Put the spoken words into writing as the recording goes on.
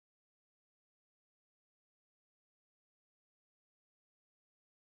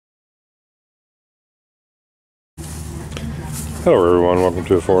Hello everyone, welcome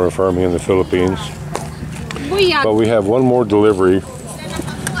to a foreigner farm here in the Philippines. But we have one more delivery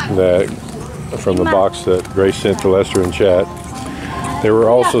that from the box that Grace sent to Lester and chat. There were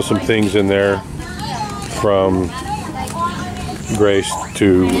also some things in there from Grace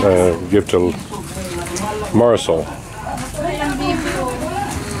to give to Marisol.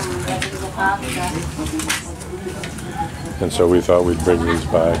 And so we thought we'd bring these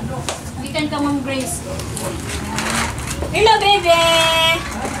by. You can come on, Grace. Hello, baby.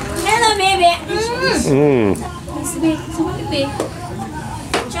 Hello, baby. Baby.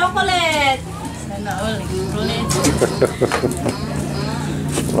 Chocolate.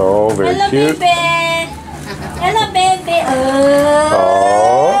 Oh, very hello, cute. Baby. Hello, baby.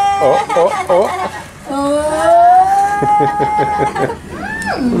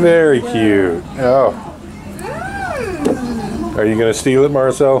 Very cute. Oh. Are you going to steal it,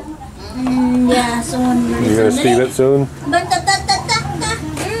 Marisol? Yeah, soon. You're going to steal it soon?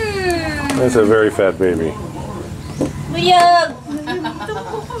 That's a very fat baby. Buyag.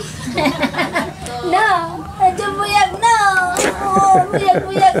 No. Ito buyag no. Oh,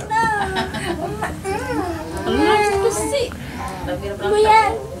 buyag no.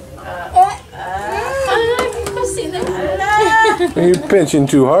 Buyag. You're pinching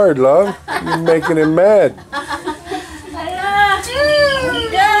too hard, love. You're making him mad.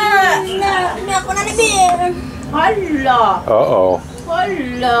 Uh-oh.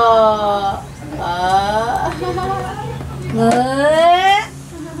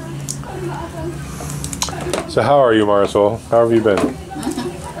 So how are you, Marisol? How have you been?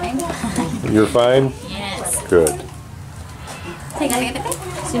 You're fine? Yes. Good.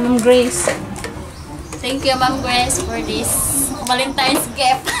 Si Ma'am Grace. Thank you, Ma'am Grace, for this Valentine's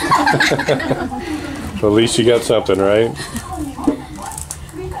gift. So at least you got something, right?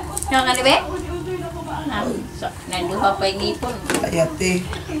 Yung ano ba? Nanduha pa yung ipon. Ayate.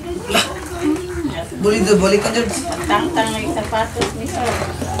 Buli ka dyan. Tang-tang yung sapatos ni Sir.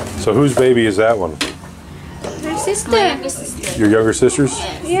 So whose baby is that one? Her sister. My younger sister. Your younger sister's?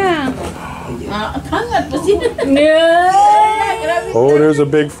 Yeah. Hangat pa sila. Oh, there's a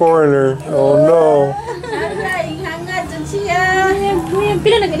big foreigner. Oh no. Hangat dyan siya.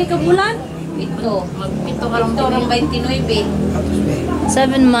 Pila nag-ini ka bulan? Ito. Ito karong 29.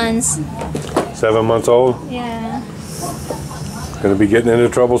 7 months. 7 months old? Yeah. Gonna be getting into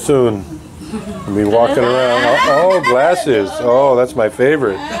trouble soon. Gonna be walking around. Oh, glasses. Oh, that's my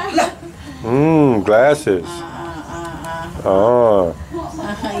favorite. Glasses. Oh.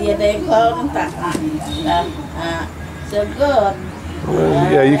 So good.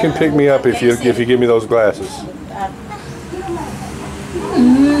 Yeah, you can pick me up if you give me those glasses.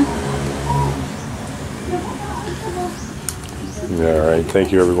 All right, thank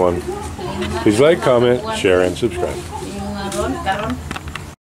you everyone. Please like, comment, share, and subscribe.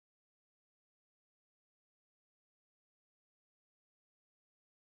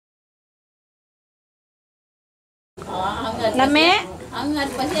 Lame? Angat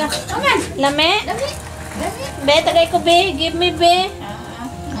pa siya. Lame? Be, tagay ko be. Give me be.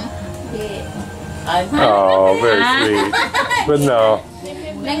 Oh, very sweet. But no,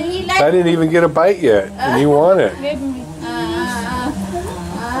 I didn't even get a bite yet, and you want it.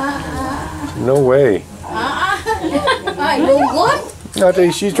 No way. Ate,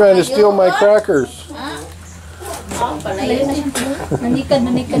 she's trying to steal my crackers.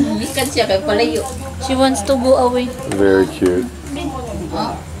 She wants to go away. Very cute.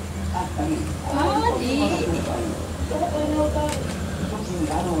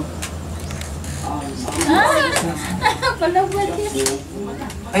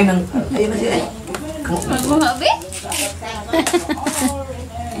 Ay na siya.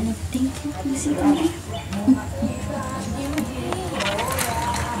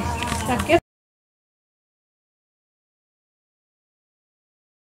 Sakit.